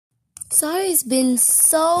Sorry it's been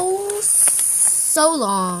so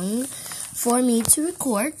long for me to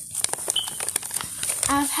record.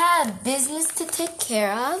 I've had business to take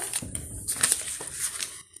care of.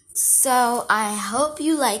 So I hope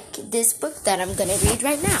you like this book that I'm going to read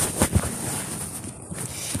right now.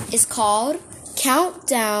 It's called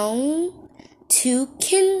Countdown to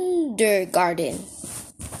Kindergarten.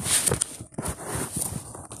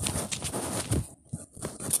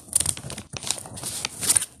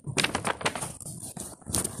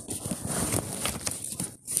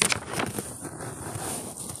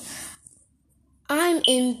 I'm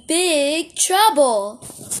in big trouble.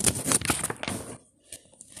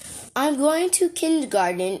 I'm going to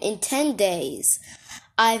kindergarten in 10 days.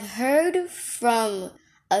 I've heard from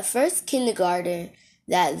a first kindergarten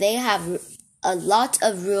that they have a lot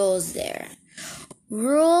of rules there.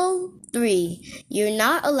 Rule 3. You're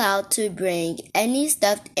not allowed to bring any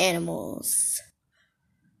stuffed animals.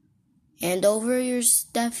 Hand over your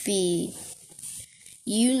stuffy.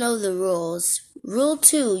 You know the rules. Rule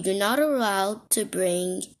 2. You're not allowed to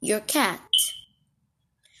bring your cat.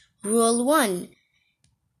 Rule 1.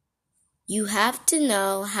 You have to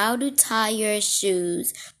know how to tie your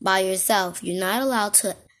shoes by yourself. You're not allowed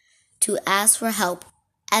to ask for help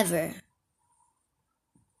ever.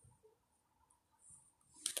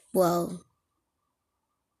 Well,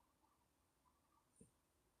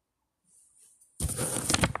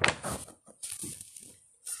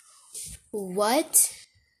 what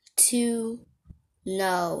to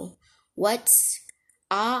know? What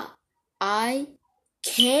I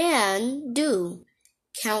can do.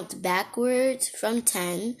 Count backwards from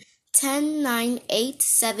 10. 10, 9, 8,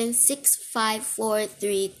 7, 6, 5, 4,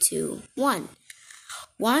 3, 2, 1.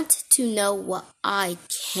 Want to know what I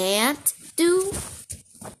can't do?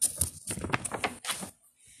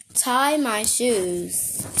 Tie my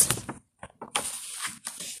shoes.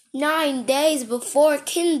 9 days before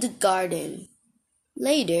kindergarten.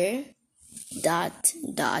 Later, ...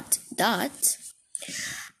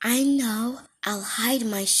 I know I'll hide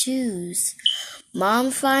my shoes.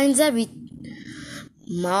 Mom finds everything.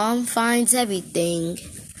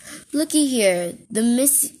 Looky here,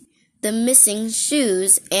 the missing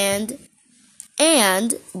shoes and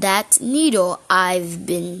that needle I've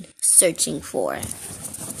been searching for.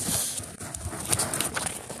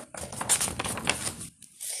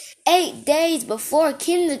 Eight days before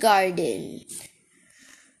kindergarten.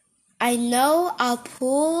 I know I'll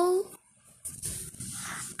pull.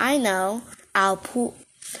 I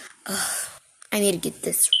need to get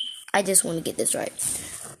this. I just want to get this right.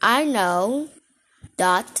 I know ...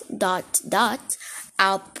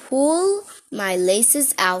 I'll pull my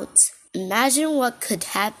laces out. Imagine what could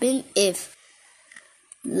happen if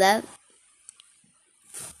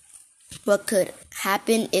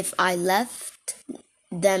I left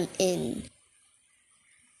them in.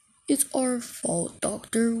 It's our fault,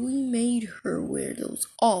 Doctor. We made her wear those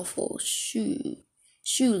awful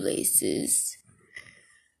shoelaces.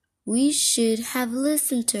 We should have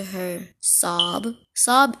listened to her. Sob.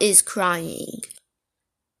 Sob is crying.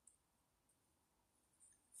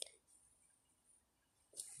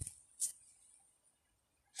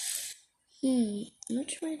 I'll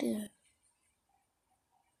try to.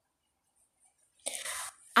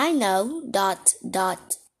 I know ...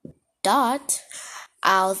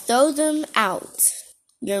 I'll throw them out.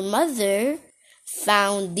 Your mother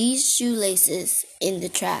found these shoelaces in the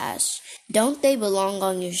trash. Don't they belong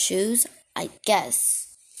on your shoes? I guess.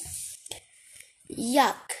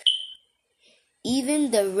 Yuck. Even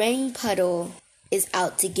the rain puddle is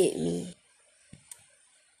out to get me.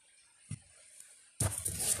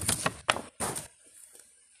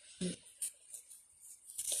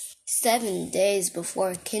 Seven days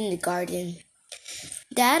before kindergarten.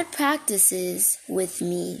 Dad practices with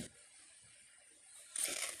me.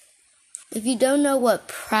 If you don't know what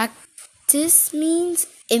practice means,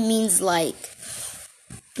 it means like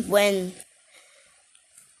when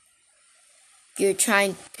you're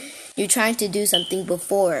trying to do something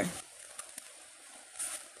before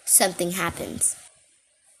something happens.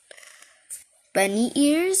 Bunny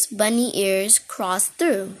ears cross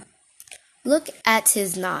through. Look at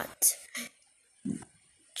his knot.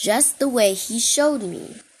 Just the way he showed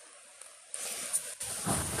me.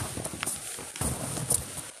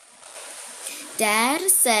 Dad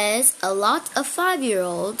says a lot of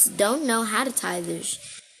 5-year-olds don't know how to tie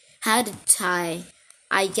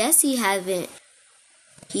I guess he hasn't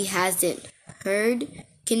heard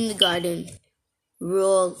kindergarten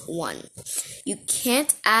rule 1. You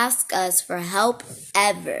can't ask us for help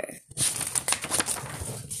ever.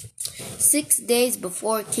 6 days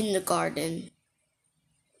before kindergarten.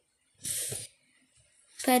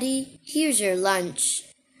 Petty, here's your lunch.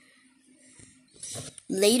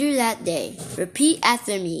 Later that day, repeat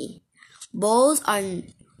after me. Bowls are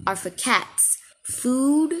for cats.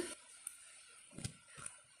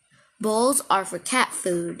 Bowls are for cat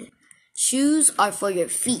food. Shoes are for your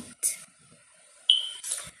feet.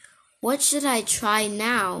 What should I try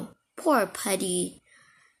now? Poor Putty.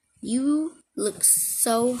 You look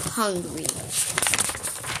so hungry.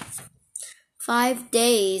 5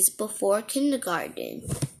 days before kindergarten.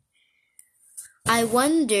 I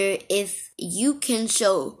wonder if you can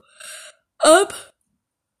show up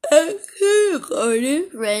at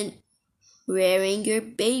kindergarten wearing your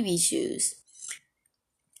baby shoes.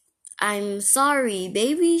 I'm sorry,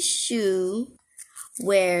 baby shoe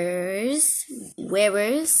wearers,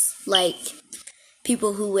 like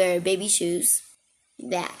people who wear baby shoes,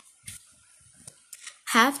 that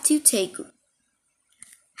have to take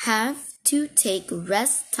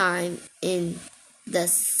rest time in the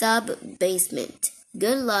sub-basement.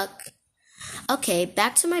 Good luck. Okay,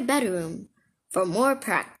 back to my bedroom for more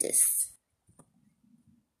practice.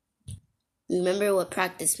 Remember what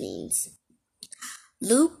practice means.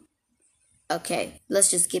 Loop. Okay, let's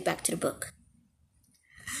just get back to the book.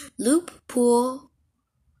 Loop, pull,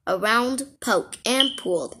 around, poke, and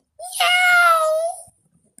pull.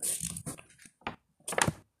 Meow!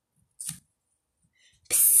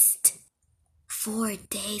 Psst. 4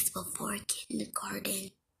 days before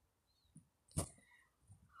kindergarten.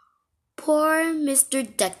 Poor Mr.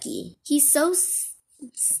 Ducky. He's so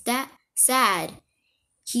sad.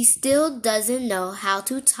 He still doesn't know how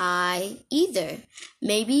to tie either.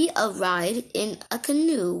 Maybe a ride in a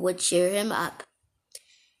canoe would cheer him up.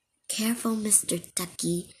 Careful, Mr.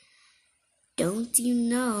 Ducky. Don't you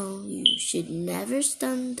know you should never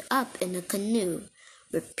stand up in a canoe?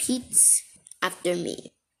 Repeat after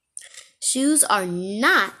me. Shoes are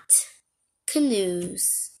not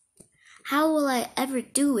canoes. How will I ever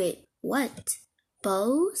do it? What?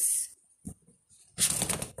 Bows?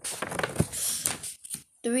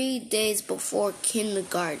 3 days before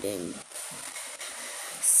kindergarten.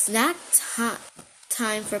 Snack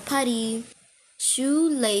time for Putty.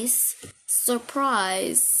 Shoelace,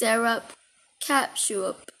 surprise, syrup,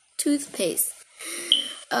 ketchup, toothpaste.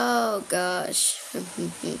 Oh gosh.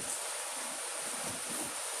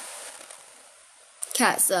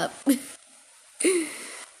 Cat's up.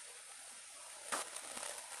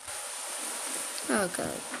 Oh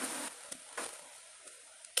god.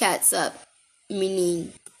 Cat's up.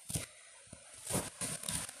 Meaning,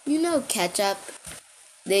 you know ketchup,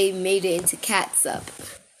 they made it into catsup.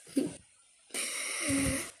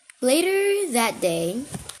 Later that day,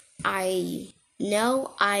 I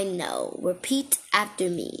know, repeat after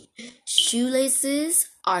me. Shoelaces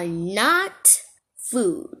are not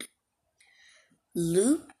food.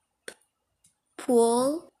 Loop,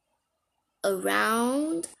 pull,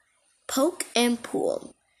 around, poke and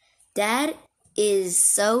pull. Dad is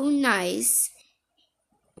so nice.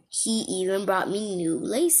 He even brought me new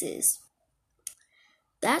laces.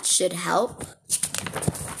 That should help.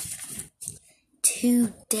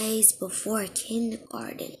 2 days before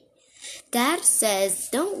kindergarten. Dad says,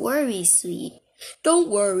 Don't worry, sweetie.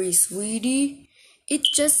 It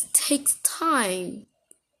just takes time.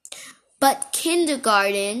 But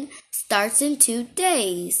kindergarten starts in 2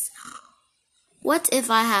 days. What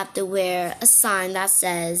if I have to wear a sign that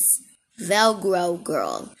says, Velcro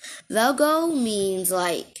girl? Velcro means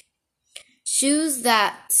like shoes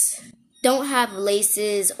that don't have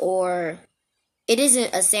laces, or it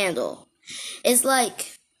isn't a sandal. It's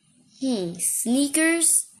like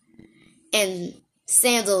sneakers and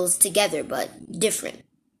sandals together, but different.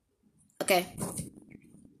 Okay.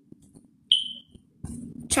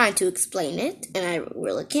 Trying to explain it, and I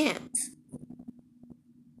really can't.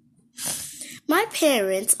 My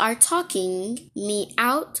parents are talking me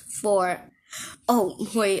out for... Oh,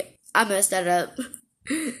 wait, I messed that up.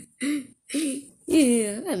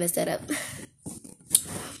 Yeah, I messed that up.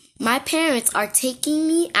 My parents are taking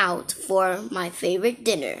me out for my favorite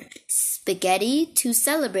dinner, spaghetti, to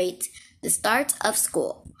celebrate the start of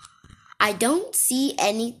school. I don't see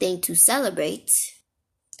anything to celebrate.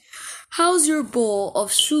 How's your bowl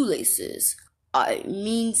of shoelaces? I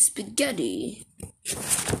mean spaghetti.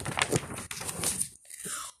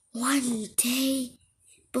 One day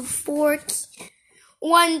before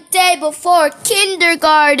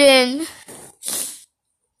kindergarten.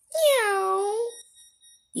 Meow.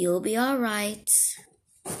 You'll be all right.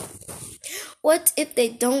 What if they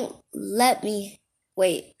don't let me...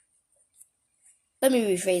 Wait. Let me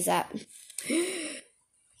rephrase that.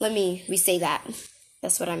 Let me re-say that.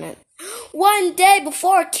 That's what I meant. One day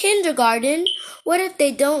before kindergarten. What if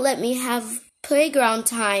they don't let me have playground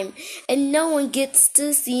time, and no one gets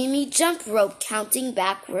to see me jump rope counting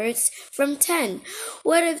backwards from 10.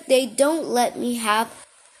 What if they don't let me have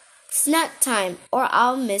snack time, or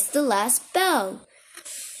I'll miss the last bell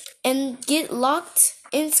and get locked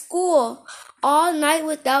in school all night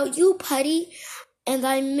without you, Putty, and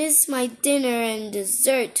I miss my dinner and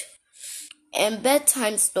dessert and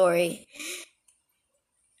bedtime story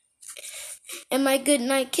and my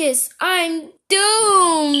goodnight kiss. I'm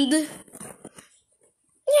doomed.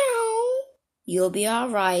 Meow. You'll be all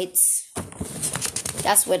right.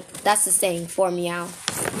 That's the saying for meow.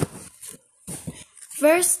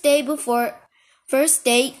 First day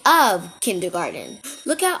of kindergarten.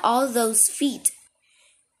 Look at all those feet,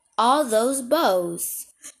 all those bows.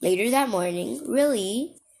 Later that morning,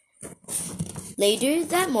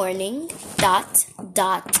 dot,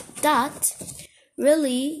 dot, dot.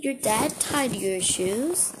 Really, your dad tied your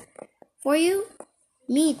shoes for you?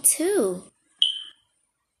 Me too.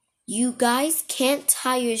 You guys can't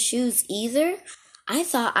tie your shoes either? I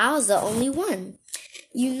thought I was the only one.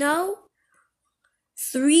 You know,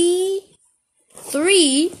 three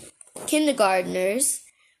kindergartners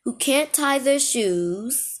who can't tie their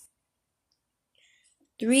shoes.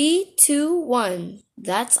 3, 2, 1.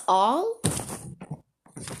 That's all?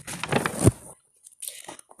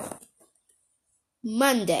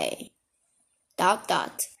 Monday. Dot,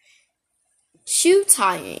 dot. Shoe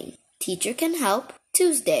tying. Teacher can help.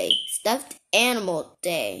 Tuesday. Stuffed animal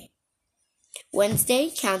day.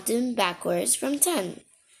 Wednesday. Counting backwards from 10.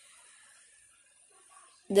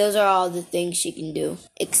 Those are all the things she can do,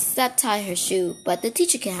 except tie her shoe, but the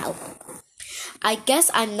teacher can help. I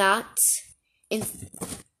guess I'm not in...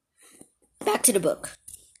 Back to the book.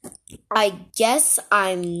 I guess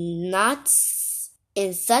I'm not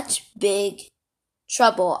in such big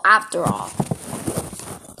trouble after all.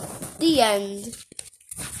 The end.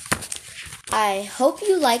 I hope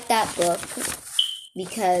you like that book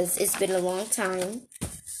because it's been a long time.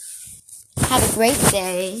 Have a great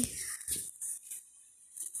day.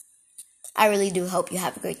 I really do hope you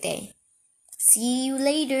have a great day. See you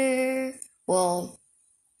later. Well,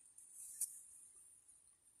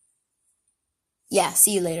 yeah,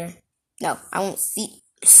 see you later. No, I won't see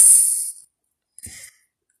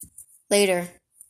later.